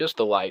 Nope, just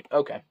the light.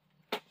 Okay.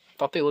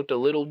 Thought they looked a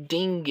little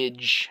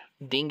dingage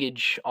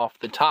off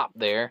the top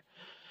there.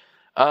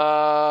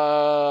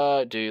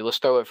 Dude, let's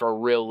throw it for a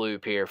real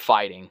loop here.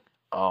 Fighting.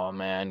 Oh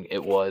man,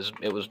 it was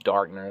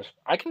darkness.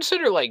 I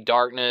consider like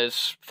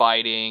darkness,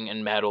 fighting,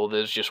 and metal,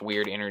 there's just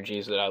weird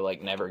energies that I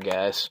like never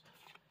guess.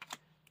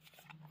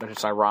 But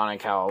it's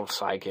ironic how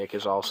Psychic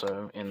is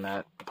also in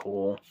that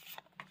pool.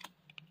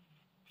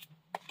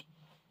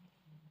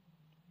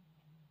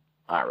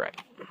 Alright.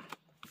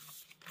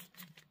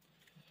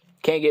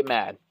 Can't get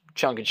mad.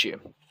 Chunkachew.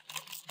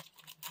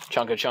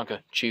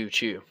 Chunka, chew,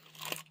 chew.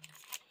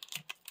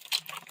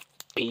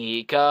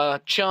 Pika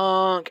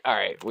Chunk.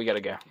 Alright, we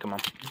gotta go. Come on.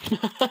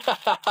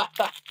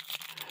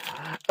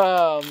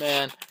 Oh,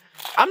 man.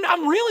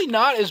 I'm really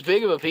not as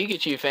big of a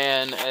Pikachu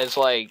fan as,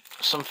 like,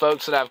 some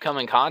folks that I've come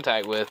in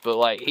contact with, but,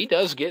 like, he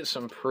does get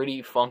some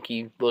pretty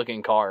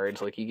funky-looking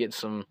cards. Like, he gets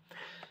some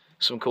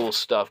cool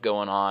stuff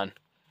going on.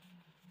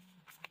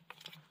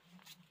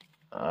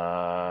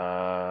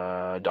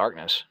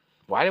 Darkness.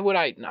 Why would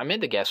I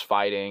meant to guess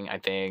fighting, I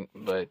think,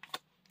 but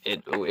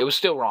it was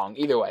still wrong.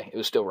 Either way, it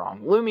was still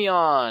wrong.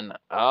 Lumion.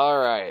 All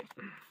right.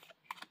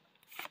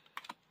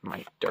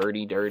 My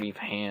dirty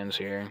hands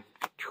here.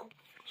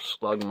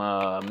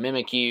 Slugma,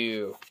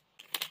 Mimikyu.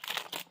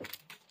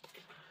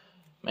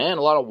 Man,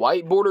 a lot of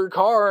white border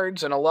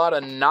cards and a lot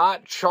of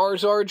not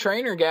Charizard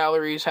trainer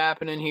galleries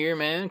happening here,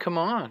 man. Come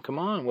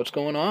on. What's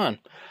going on?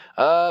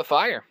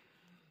 Fire.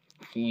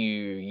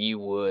 You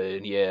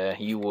would, yeah,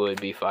 you would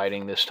be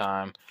fighting this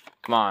time.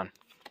 Come on,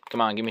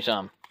 give me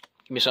some.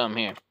 Give me something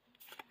here.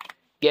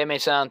 Give me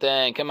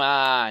something, come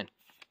on.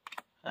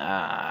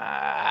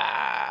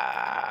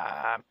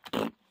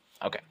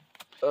 Okay.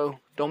 Oh,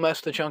 don't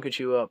mess the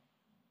Chunkachu up.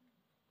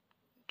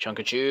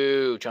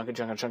 Chunkachu.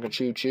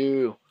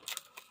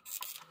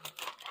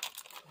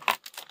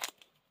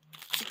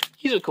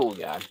 He's a cool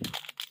guy.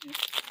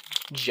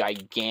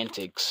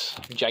 Gigantamax,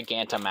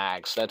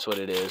 that's what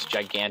it is.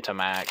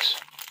 Gigantamax.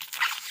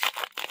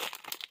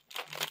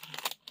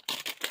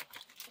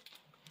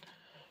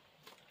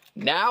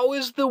 Now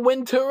is the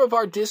winter of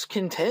our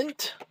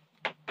discontent.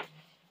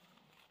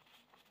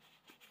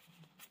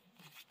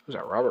 Who's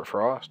that, Robert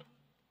Frost?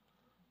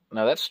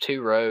 No, that's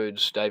Two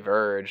Roads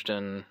Diverged,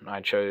 and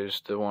I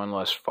chose the one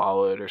less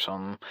followed or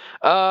something.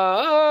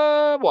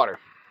 Water.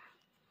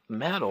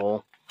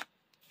 Metal.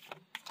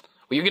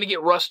 Well, you're going to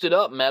get rusted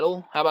up,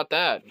 Metal. How about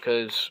that?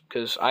 Because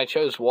I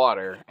chose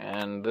water,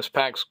 and this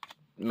pack's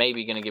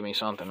maybe going to give me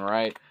something,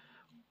 right?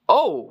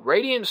 Oh,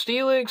 Radiant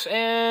Steelix,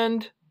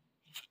 and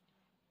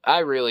I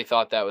really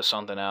thought that was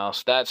something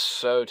else. That's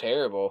so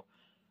terrible.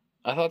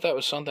 I thought that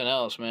was something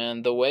else,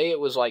 man. The way it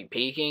was, like,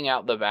 peeking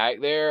out the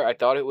back there, I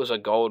thought it was a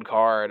gold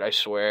card. I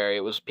swear,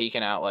 it was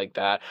peeking out like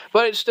that.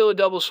 But it's still a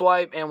double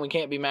swipe, and we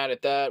can't be mad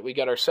at that. We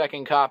got our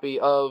second copy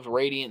of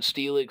Radiant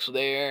Steelix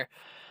there.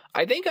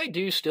 I think I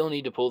do still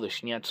need to pull the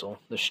Schnazzle,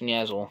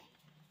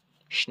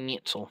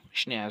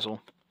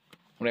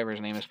 whatever his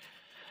name is.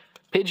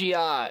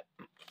 Pidgeot.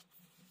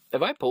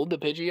 Have I pulled the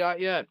Pidgeot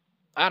yet?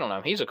 I don't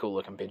know. He's a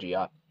cool-looking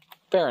Pidgeot.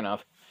 Fair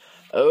enough.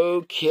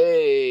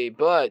 Okay,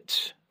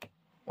 but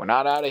we're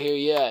not out of here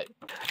yet.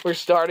 We're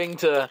starting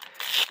to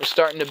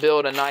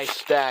build a nice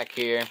stack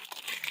here.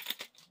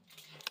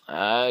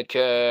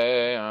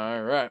 Okay,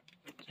 all right.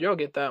 Did y'all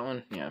get that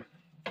one? Yeah.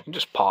 You can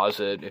just pause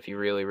it if you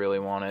really, really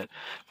want it.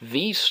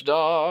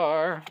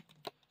 V-Star.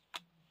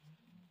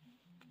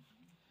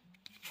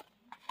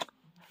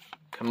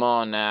 Come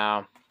on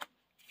now.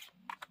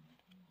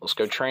 Let's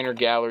go Trainer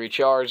Gallery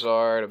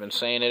Charizard. I've been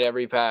saying it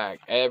every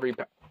pack.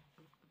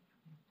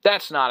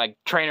 That's not a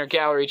Trainer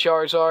Gallery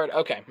Charizard.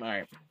 Okay,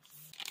 alright.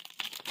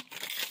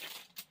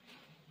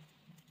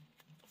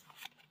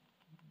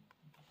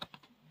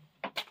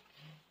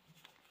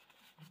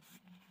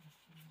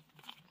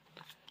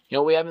 You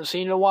know what we haven't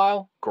seen in a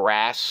while?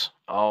 Grass.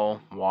 Oh,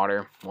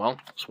 water. Well,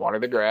 let's water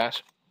the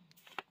grass.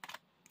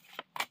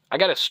 I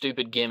got a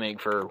stupid gimmick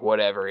for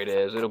whatever it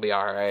is. It'll be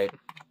alright.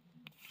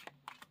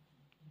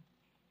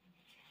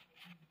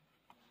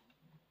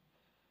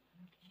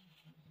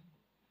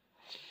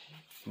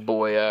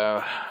 Boy,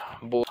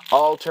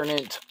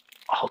 alternate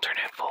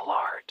full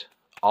art.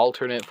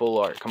 Alternate full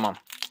art. Come on.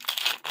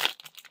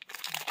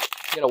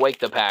 Gotta wake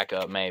the pack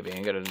up, maybe.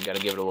 Gotta give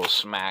it a little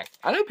smack.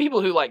 I know people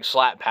who like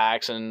slap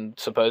packs, and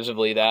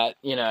supposedly that,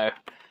 you know,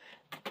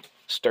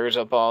 stirs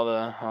up all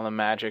the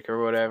magic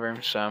or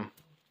whatever. So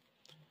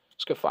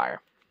let's go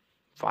fire.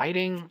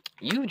 Fighting.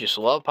 You just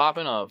love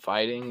popping up.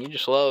 Fighting. You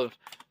just love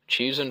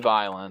choosing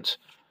violence.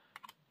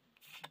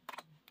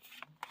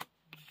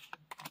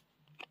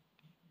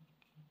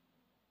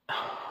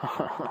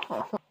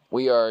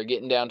 We are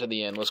getting down to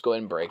the end. Let's go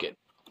ahead and break it.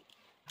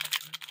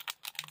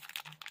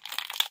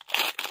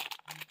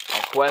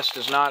 Our quest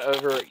is not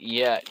over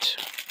yet.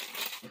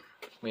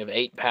 We have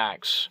 8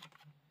 packs.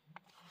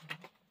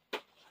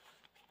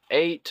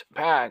 8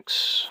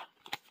 packs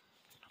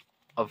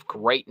of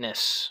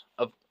greatness.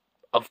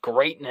 Of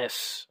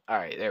greatness.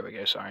 Alright, there we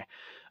go, sorry.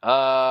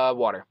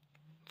 Water.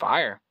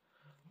 Fire.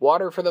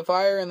 Water for the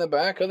fire in the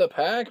back of the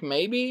pack,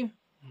 maybe?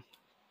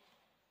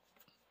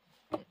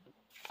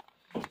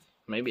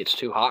 Maybe it's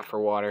too hot for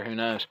water, who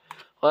knows?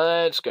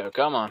 Let's go,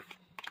 come on.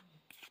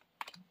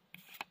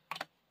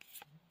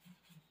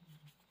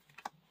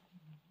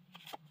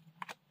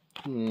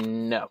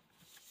 No.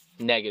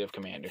 Negative,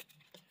 Commander.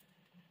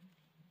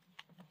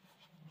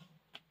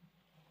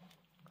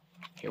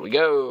 Here we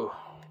go.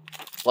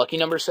 Lucky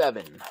number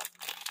 7.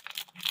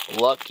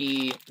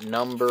 Lucky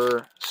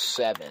number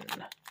 7.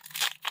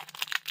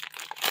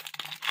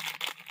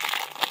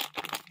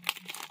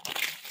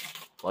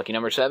 Lucky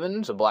number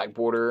 7's a black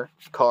border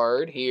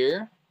card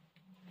here.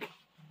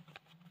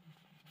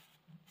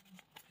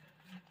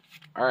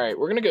 Alright,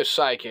 we're going to go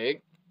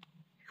Psychic.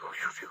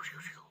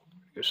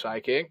 Go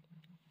Psychic.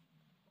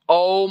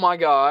 Oh my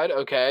god,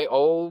 okay,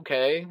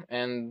 okay,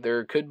 and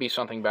there could be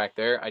something back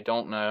there, I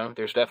don't know,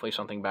 there's definitely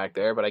something back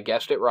there, but I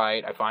guessed it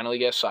right, I finally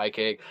guessed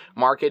Psychic.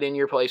 Mark it in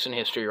your place in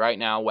history right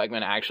now,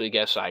 Wegman actually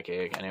guessed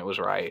Psychic, and it was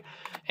right,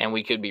 and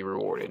we could be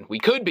rewarded. We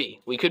could be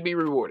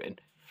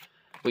rewarded.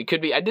 We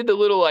could be, I did the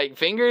little, like,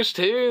 fingers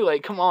too,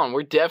 like, come on,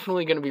 we're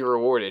definitely gonna be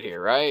rewarded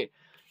here, right?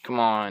 Come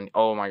on,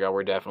 oh my god,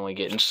 we're definitely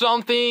getting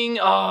something,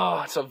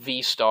 oh, it's a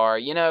V-star,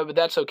 you know, but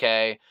that's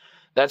okay.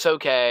 That's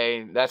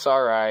okay. That's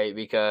all right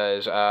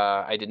because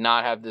I did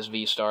not have this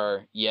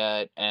V-Star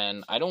yet,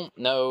 and I don't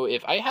know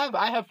if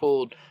I've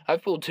pulled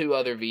 2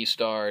 other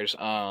V-Stars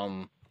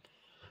from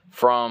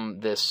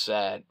this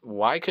set.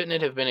 Why couldn't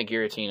it have been a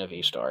Giratina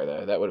V-Star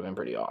though? That would have been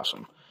pretty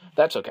awesome.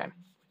 That's okay.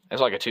 It's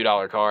like a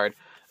 $2 card.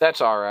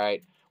 That's all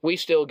right. We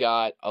still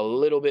got a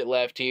little bit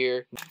left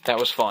here. That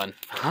was fun.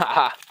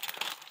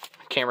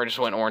 Camera just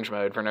went orange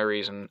mode for no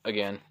reason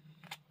again.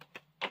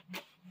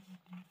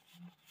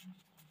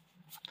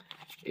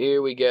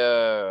 Here we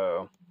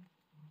go.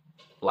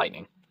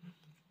 Lightning.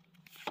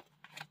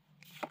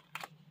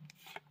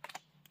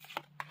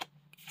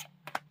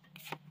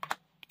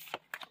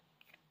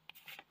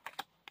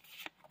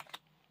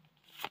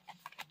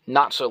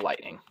 Not so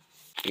lightning.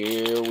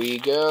 Here we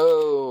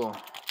go.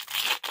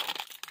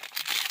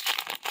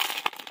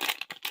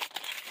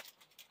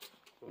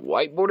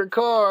 White border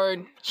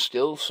card.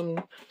 Still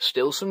some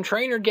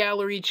trainer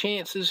gallery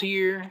chances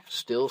here.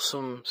 Still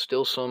some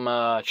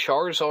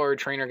Charizard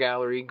trainer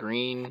gallery.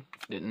 Green.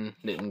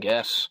 Didn't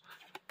guess.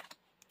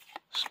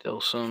 Still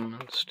some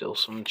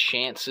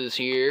chances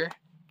here.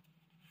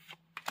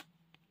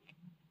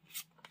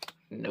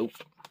 Nope.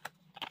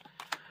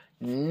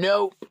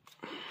 Nope.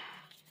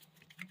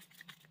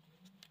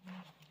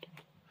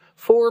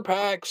 4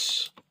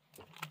 packs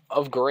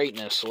of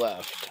greatness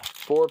left.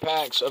 4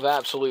 packs of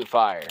absolute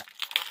fire.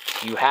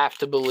 You have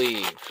to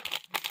believe.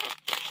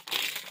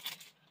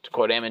 To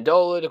quote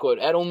Amendola, to quote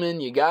Edelman,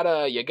 you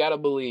gotta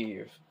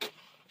believe.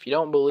 If you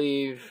don't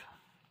believe,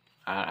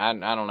 I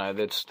don't know.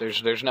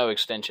 There's no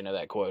extension of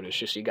that quote. It's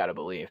just you gotta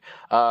believe.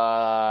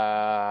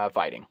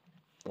 Fighting,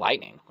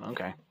 lightning.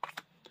 Okay.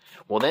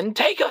 Well then,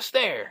 take us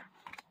there.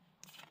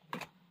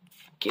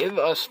 Give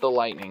us the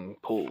lightning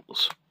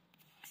pools.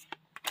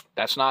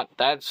 That's not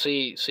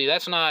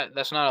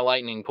a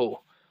lightning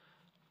pool.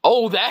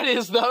 Oh, that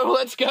is though.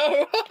 Let's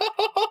go.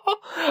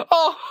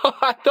 Oh,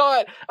 I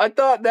thought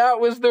that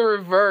was the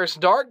reverse.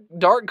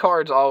 Dark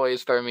cards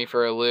always throw me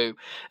for a loop.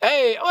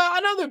 Hey, well,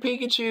 another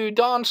Pikachu.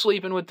 Don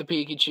sleeping with the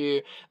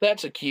Pikachu.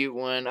 That's a cute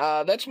one.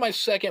 That's my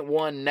second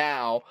one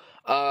now.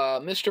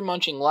 Mr.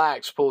 Munching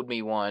Lax pulled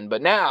me one,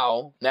 but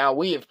now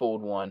we have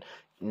pulled one.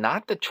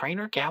 Not the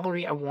trainer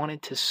gallery I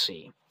wanted to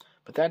see.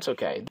 But that's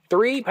okay.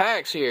 3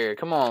 packs here.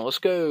 Come on, let's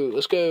go.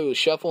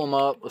 Shuffle them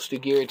up. Let's do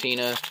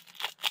Giratina.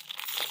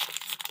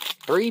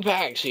 3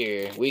 packs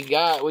here. We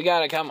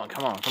gotta come on.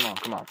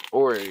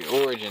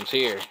 Origins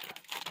here.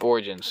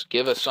 Origins.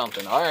 Give us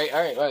something. All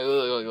right.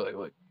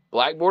 Look.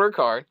 Black border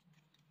card.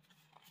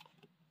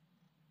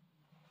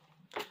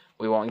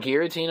 We want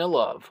Giratina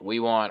love. We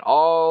want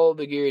all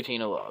the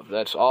Giratina love.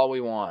 That's all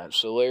we want.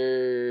 So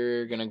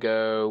we're gonna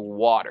go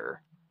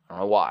water. I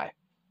don't know why.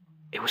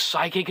 It was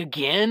Psychic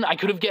again? I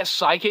could have guessed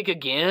Psychic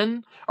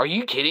again? Are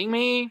you kidding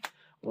me?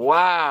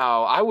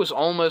 Wow, I was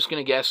almost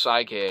going to guess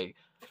Psychic.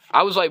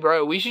 I was like,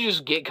 bro, we should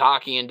just get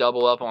cocky and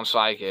double up on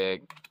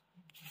Psychic.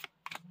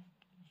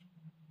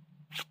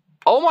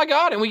 Oh my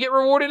god, and we get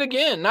rewarded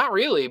again. Not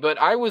really, but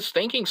I was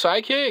thinking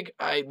Psychic.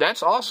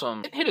 That's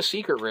awesome. Didn't hit a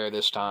secret rare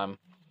this time.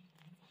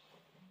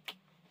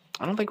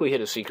 I don't think we hit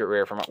a secret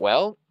rare from...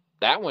 Well,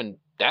 that one,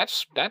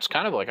 that's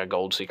kind of like a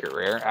gold secret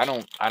rare. I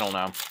don't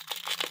know.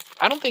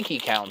 I don't think he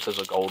counts as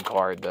a gold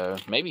card, though.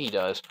 Maybe he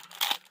does.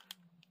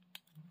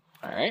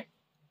 Alright.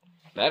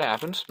 That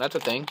happens. That's a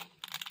thing.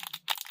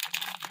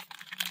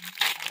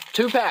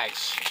 2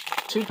 packs.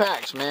 2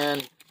 packs,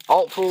 man.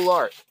 Alt full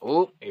art.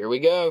 Oh, here we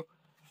go.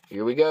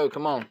 Here we go.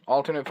 Come on.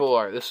 Alternate full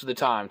art. This is the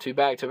time. 2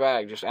 back to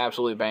back. Just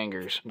absolute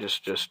bangers.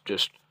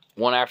 Just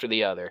one after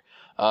the other.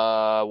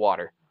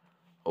 Water.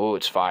 Oh,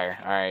 it's fire.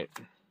 Alright.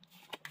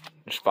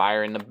 There's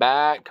fire in the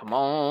back. Come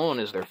on.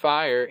 Is there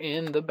fire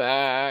in the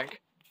back?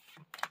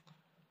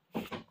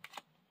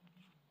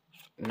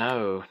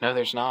 No,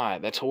 there's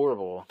not. That's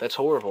horrible. That's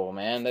horrible,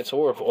 man. That's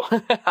horrible.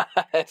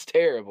 That's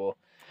terrible.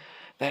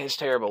 That is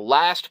terrible.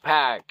 Last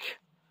pack.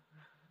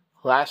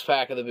 Last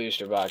pack of the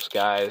booster box,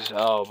 guys.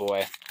 Oh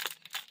boy.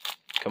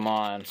 Come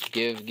on.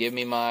 Give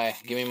me my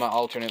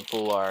alternate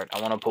full art.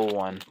 I want to pull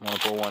one. I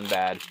want to pull one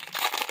bad.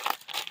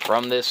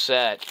 From this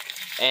set.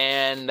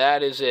 And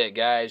that is it,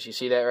 guys. You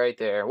see that right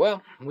there?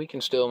 Well, we can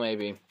still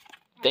maybe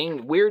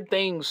weird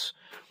things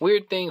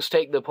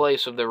take the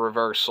place of the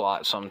reverse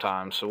slot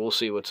sometimes, so we'll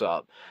see what's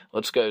up.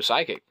 Let's go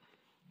Psychic.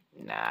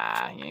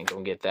 Nah, you ain't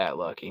gonna get that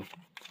lucky.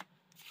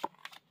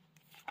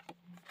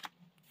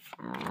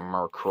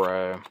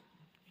 Murkrow.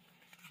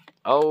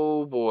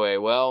 Oh boy,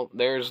 well,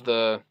 there's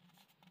the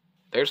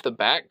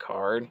back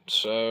card,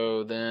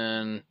 so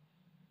then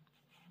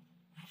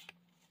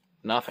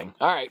nothing.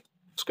 Alright,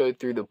 let's go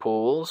through the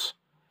pools.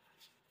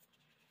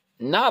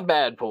 not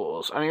bad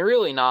pulls. I mean,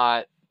 really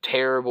not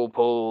terrible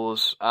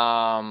pulls.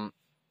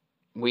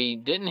 We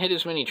didn't hit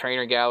as many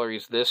trainer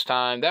galleries this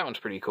time. That one's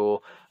pretty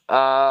cool.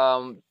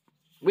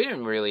 We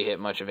didn't really hit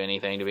much of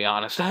anything, to be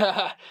honest.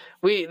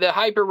 The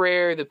hyper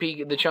rare, the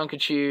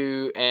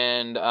Chunkachu,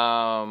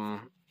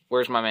 and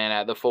where's my man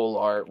at? The full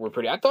art were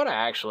pretty. I thought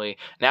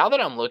now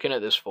that I'm looking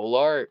at this full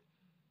art,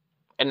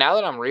 and now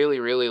that I'm really,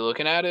 really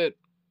looking at it,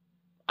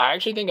 I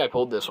actually think I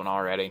pulled this one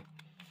already.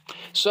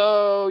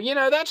 So, you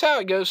know, that's how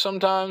it goes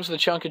sometimes. The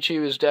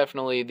Chunkachu is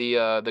definitely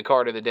the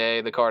card of the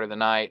day, the card of the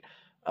night.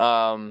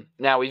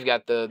 Now we've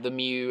got the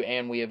Mew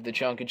and we have the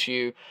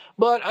Chunkachu.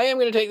 But I am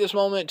going to take this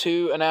moment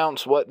to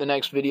announce what the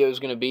next video is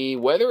going to be.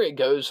 Whether it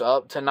goes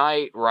up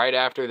tonight, right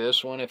after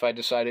this one, if I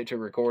decided to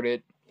record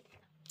it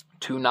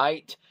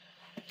tonight.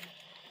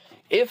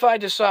 If I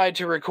decide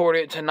to record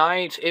it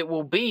tonight, it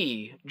will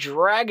be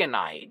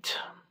Dragonite.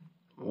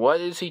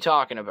 What is he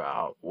talking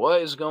about?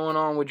 What is going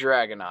on with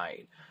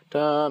Dragonite?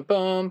 Dum,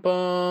 bum,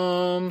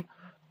 bum.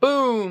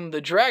 Boom!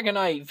 The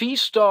Dragonite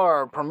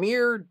V-Star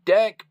Premier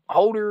Deck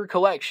Holder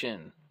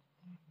Collection.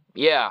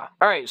 Yeah.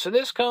 Alright, so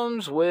this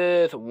comes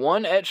with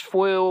one etched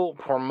foil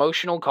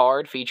promotional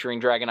card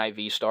featuring Dragonite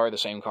V-Star, the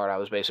same card I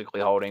was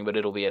basically holding, but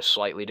it'll be a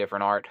slightly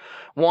different art.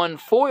 One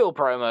foil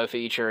promo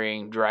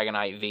featuring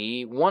Dragonite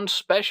V. One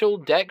special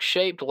deck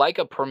shaped like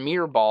a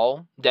Premier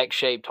Ball,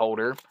 deck-shaped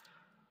holder.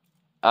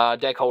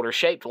 Deck holder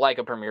shaped like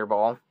a Premier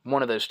Ball.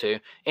 One of those two.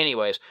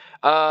 Anyways,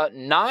 9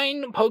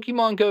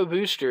 Pokemon Go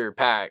booster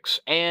packs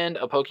and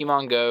a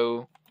Pokemon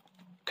Go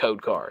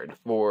code card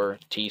for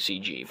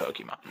TCG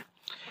Pokemon.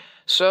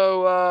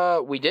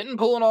 So, we didn't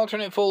pull an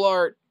alternate full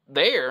art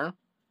there.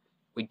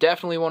 We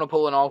definitely want to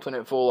pull an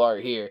alternate full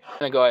art here. I'm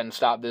going to go ahead and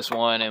stop this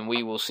one, and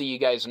we will see you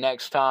guys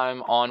next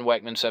time on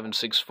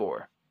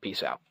Weckman764.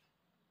 Peace out.